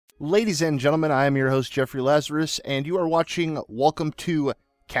Ladies and gentlemen, I am your host, Jeffrey Lazarus, and you are watching Welcome to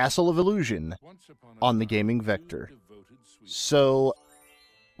Castle of Illusion on the Gaming Vector. So,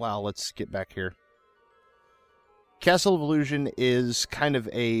 wow, let's get back here. Castle of Illusion is kind of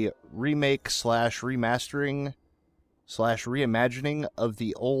a remake slash remastering slash reimagining of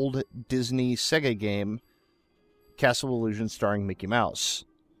the old Disney Sega game, Castle of Illusion starring Mickey Mouse.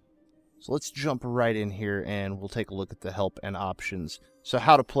 So let's jump right in here and we'll take a look at the help and options. So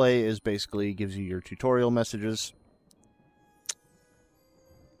how to play is basically gives you your tutorial messages.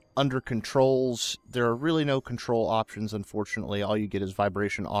 Under controls, there are really no control options, unfortunately. All you get is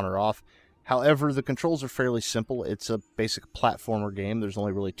vibration on or off. However, the controls are fairly simple. It's a basic platformer game. There's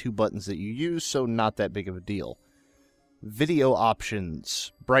only really two buttons that you use, so not that big of a deal. Video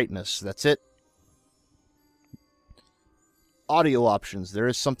options, brightness, that's it. Audio options, there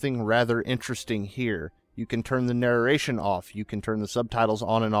is something rather interesting here. You can turn the narration off. You can turn the subtitles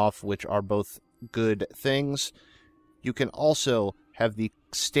on and off, which are both good things. You can also have the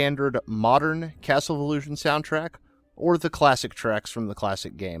standard modern Castle of Illusion soundtrack or the classic tracks from the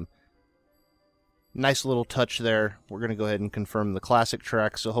classic game. Nice little touch there. We're going to go ahead and confirm the classic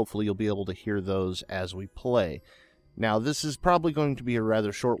tracks, so hopefully you'll be able to hear those as we play. Now, this is probably going to be a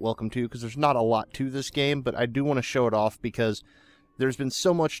rather short welcome to, because there's not a lot to this game, but I do want to show it off because there's been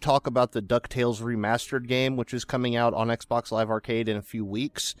so much talk about the DuckTales Remastered game, which is coming out on Xbox Live Arcade in a few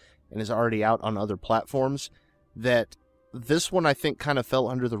weeks, and is already out on other platforms, that this one I think kind of fell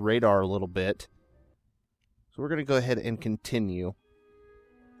under the radar a little bit. So we're going to go ahead and continue.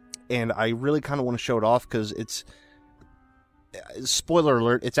 And I really kind of want to show it off because it's, spoiler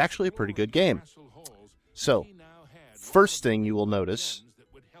alert, it's actually a pretty good game. So, first thing you will notice,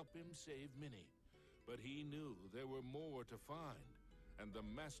 but he knew there were more to find, and the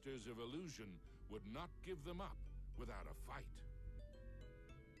Masters of Illusion would not give them up without a fight.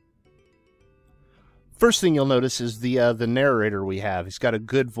 First thing you'll notice is the narrator we have. He's got a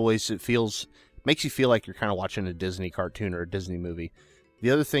good voice. It makes you feel like you're kind of watching a Disney cartoon or a Disney movie. The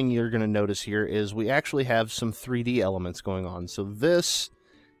other thing you're going to notice here is we actually have some 3D elements going on. So this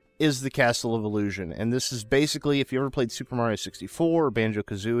is the Castle of Illusion, and this is basically, if you ever played Super Mario 64 or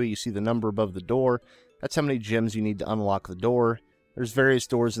Banjo-Kazooie, you see the number above the door. That's how many gems you need to unlock the door. There's various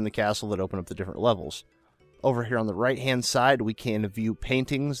doors in the castle that open up the different levels. Over here on the right-hand side, we can view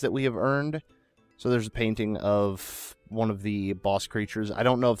paintings that we have earned. So there's a painting of one of the boss creatures. I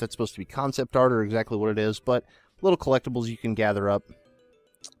don't know if that's supposed to be concept art or exactly what it is, but little collectibles you can gather up.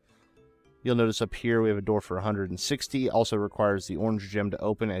 You'll notice up here we have a door for 160. Also requires the orange gem to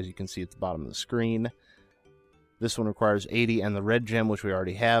open, as you can see at the bottom of the screen. This one requires 80 and the red gem, which we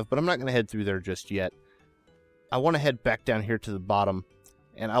already have, but I'm not going to head through there just yet. I want to head back down here to the bottom,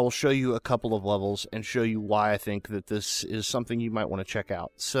 and I will show you a couple of levels and show you why I think that this is something you might want to check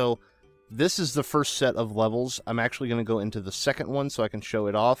out. So, this is the first set of levels. I'm actually going to go into the second one so I can show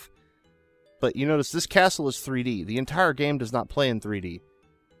it off. But you notice this castle is 3D. The entire game does not play in 3D.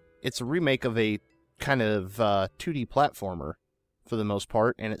 It's a remake of a kind of 2D platformer for the most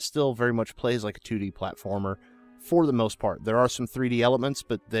part, and it still very much plays like a 2D platformer for the most part. There are some 3D elements,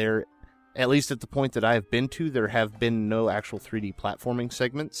 but there, at least at the point that I have been to, there have been no actual 3D platforming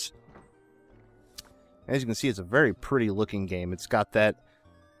segments. As you can see, it's a very pretty looking game. It's got that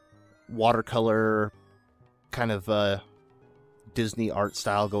watercolor kind of Disney art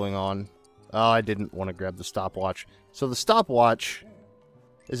style going on. Oh, I didn't want to grab the stopwatch. So the stopwatch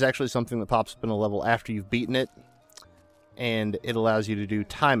is actually something that pops up in a level after you've beaten it, and it allows you to do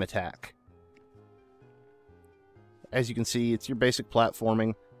time attack. As you can see, it's your basic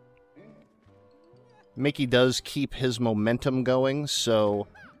platforming. Mickey does keep his momentum going, so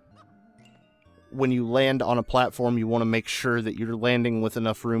when you land on a platform, you want to make sure that you're landing with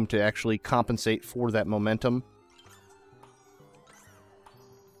enough room to actually compensate for that momentum.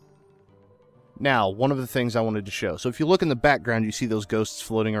 Now, one of the things I wanted to show. So if you look in the background, you see those ghosts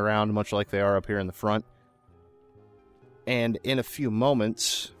floating around, much like they are up here in the front. And in a few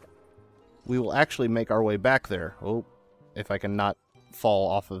moments, we will actually make our way back there. Oh, if I can not fall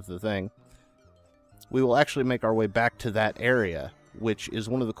off of the thing. We will actually make our way back to that area, which is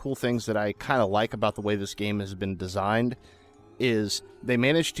one of the cool things that I kind of like about the way this game has been designed, is they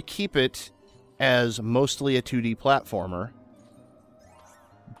managed to keep it as mostly a 2D platformer,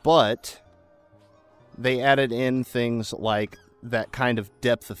 but they added in things like that kind of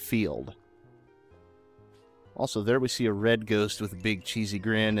depth of field. Also, there we see a red ghost with a big cheesy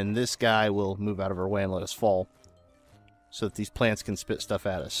grin, and this guy will move out of our way and let us fall so that these plants can spit stuff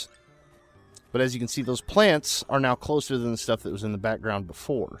at us. But as you can see, those plants are now closer than the stuff that was in the background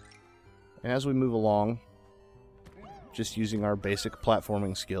before. And as we move along, just using our basic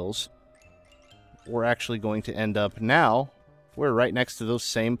platforming skills, we're actually going to end up now, we're right next to those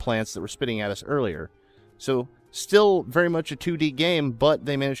same plants that were spitting at us earlier. So, still very much a 2D game, but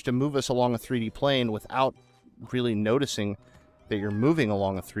they managed to move us along a 3D plane without really noticing that you're moving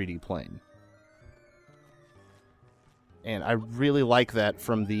along a 3D plane. And I really like that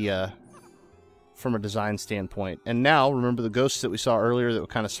from the from a design standpoint. And now, remember the ghosts that we saw earlier that were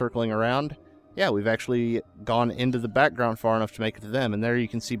kind of circling around? Yeah, we've actually gone into the background far enough to make it to them. And there you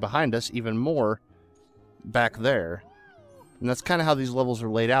can see behind us even more back there. And that's kind of how these levels are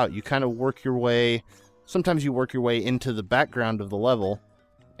laid out. You kind of work your way, sometimes you work your way into the background of the level,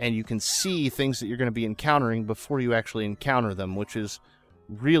 and you can see things that you're going to be encountering before you actually encounter them, which is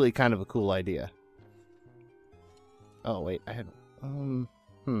really kind of a cool idea. Oh, wait, I had...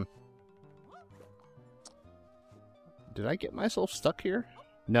 Did I get myself stuck here?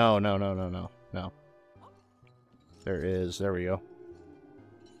 No. There we go.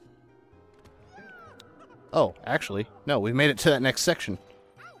 Oh, actually, no, we've made it to that next section.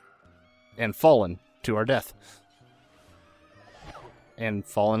 And fallen to our death. And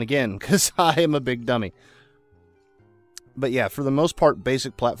fallen again, because I am a big dummy. But yeah, for the most part,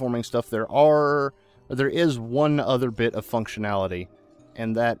 basic platforming stuff, there is one other bit of functionality,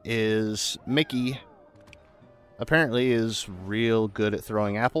 and that is Mickey apparently is real good at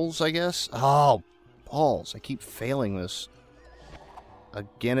throwing apples, I guess. Oh, balls. I keep failing this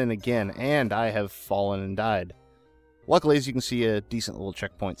again and again, and I have fallen and died. Luckily, as you can see, a decent little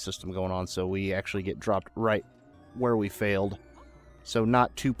checkpoint system going on, so we actually get dropped right where we failed. So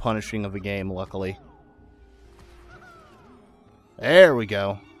not too punishing of a game, luckily. There we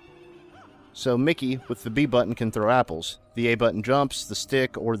go. So Mickey, with the B button, can throw apples. The A button jumps, the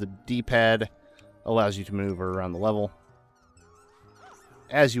stick or the D-pad allows you to maneuver around the level,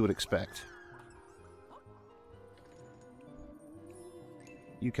 as you would expect.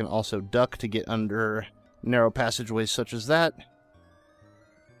 You can also duck to get under narrow passageways such as that.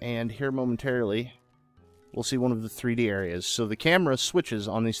 And here momentarily, we'll see one of the 3D areas. So the camera switches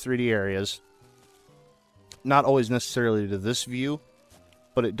on these 3D areas, not always necessarily to this view,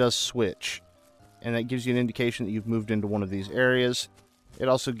 but it does switch. And that gives you an indication that you've moved into one of these areas. It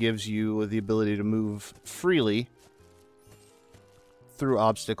also gives you the ability to move freely through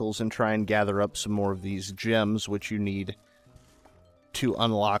obstacles and try and gather up some more of these gems, which you need to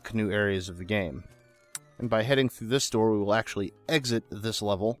unlock new areas of the game. And by heading through this door, we will actually exit this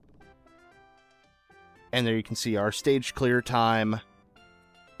level. And there you can see our stage clear time,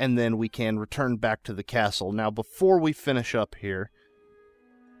 and then we can return back to the castle. Now, before we finish up here,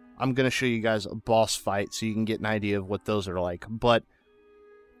 I'm going to show you guys a boss fight so you can get an idea of what those are like. But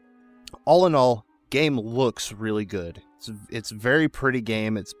all in all, game looks really good. It's a very pretty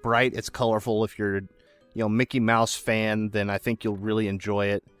game. It's bright, it's colorful. If you're Mickey Mouse fan, then I think you'll really enjoy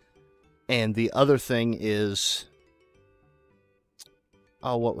it. And the other thing is,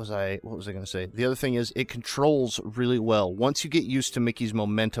 what was I going to say? The other thing is it controls really well. Once you get used to Mickey's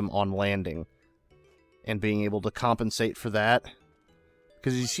momentum on landing and being able to compensate for that,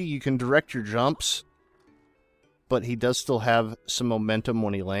 because you see, you can direct your jumps, but he does still have some momentum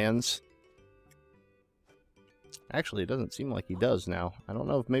when he lands. Actually, it doesn't seem like he does now. I don't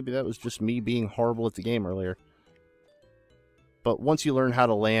know if maybe that was just me being horrible at the game earlier. But once you learn how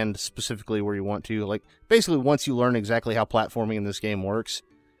to land specifically where you want to, like, basically once you learn exactly how platforming in this game works,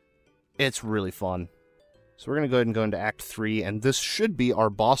 it's really fun. So we're going to go ahead and go into Act 3, and this should be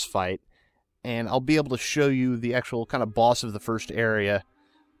our boss fight. And I'll be able to show you the actual kind of boss of the first area,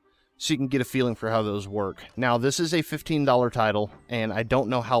 so you can get a feeling for how those work. Now, this is a $15 title, and I don't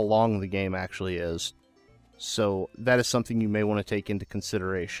know how long the game actually is. So that is something you may want to take into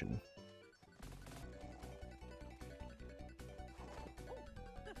consideration.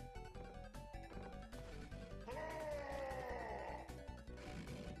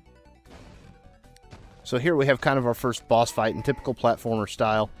 So here we have kind of our first boss fight in typical platformer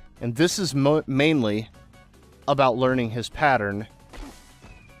style. And this is mainly about learning his pattern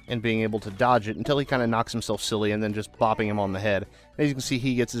and being able to dodge it until he kind of knocks himself silly and then just bopping him on the head. As you can see,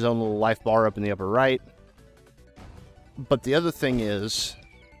 he gets his own little life bar up in the upper right. But the other thing is,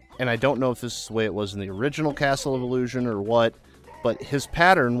 and I don't know if this is the way it was in the original Castle of Illusion or what, but his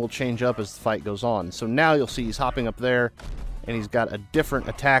pattern will change up as the fight goes on. So now you'll see he's hopping up there, and he's got a different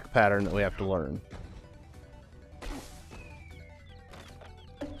attack pattern that we have to learn.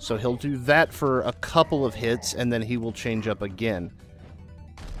 So he'll do that for a couple of hits, and then he will change up again.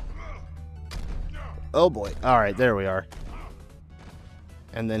 Oh boy. Alright, there we are.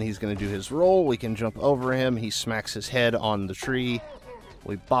 And then he's going to do his roll. We can jump over him. He smacks his head on the tree.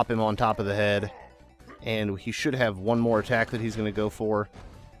 We bop him on top of the head. And he should have one more attack that he's going to go for.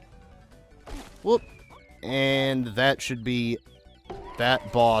 Whoop. And that should be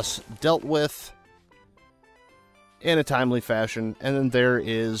that boss dealt with in a timely fashion. And then there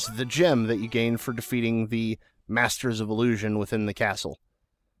is the gem that you gain for defeating the Masters of Illusion within the castle.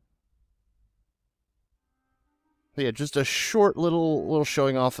 So yeah, just a short little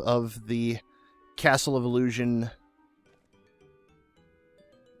showing off of the Castle of Illusion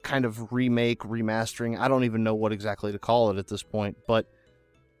kind of remake, remastering. I don't even know what exactly to call it at this point, but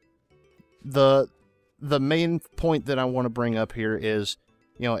the main point that I want to bring up here is,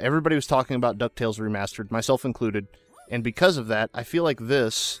 you know, everybody was talking about DuckTales Remastered, myself included, and because of that, I feel like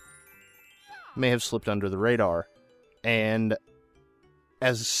this may have slipped under the radar. And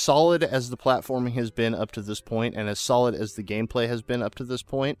as solid as the platforming has been up to this point, and as solid as the gameplay has been up to this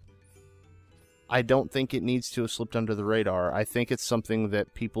point, I don't think it needs to have slipped under the radar. I think it's something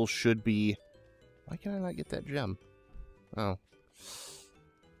that people should be... Why can I not get that gem? Oh.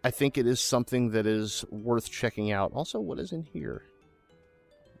 I think it is something that is worth checking out. Also, what is in here?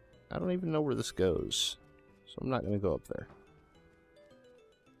 I don't even know where this goes, so I'm not going to go up there.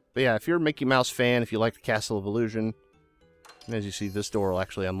 But yeah, if you're a Mickey Mouse fan, if you like the Castle of Illusion, and as you see, this door will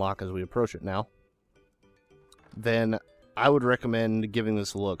actually unlock as we approach it now, then I would recommend giving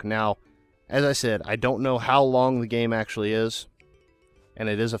this a look. Now, as I said, I don't know how long the game actually is, and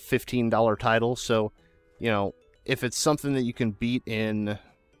it is a $15 title, so, you know, if it's something that you can beat in,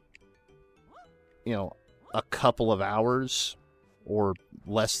 you know, a couple of hours, or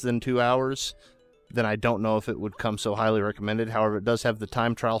less than 2 hours, then I don't know if it would come so highly recommended. However, it does have the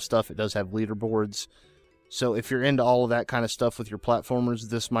time trial stuff, it does have leaderboards, so if you're into all of that kind of stuff with your platformers,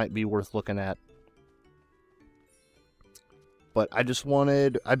 this might be worth looking at. But I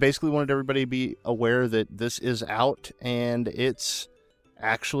basically wanted everybody to be aware that this is out, and it's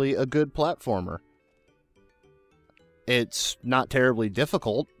actually a good platformer. It's not terribly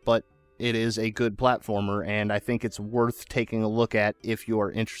difficult, but it is a good platformer, and I think it's worth taking a look at if you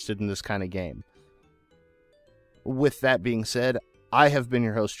are interested in this kind of game. With that being said, I have been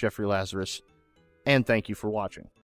your host, Jeffrey Lazarus, and thank you for watching.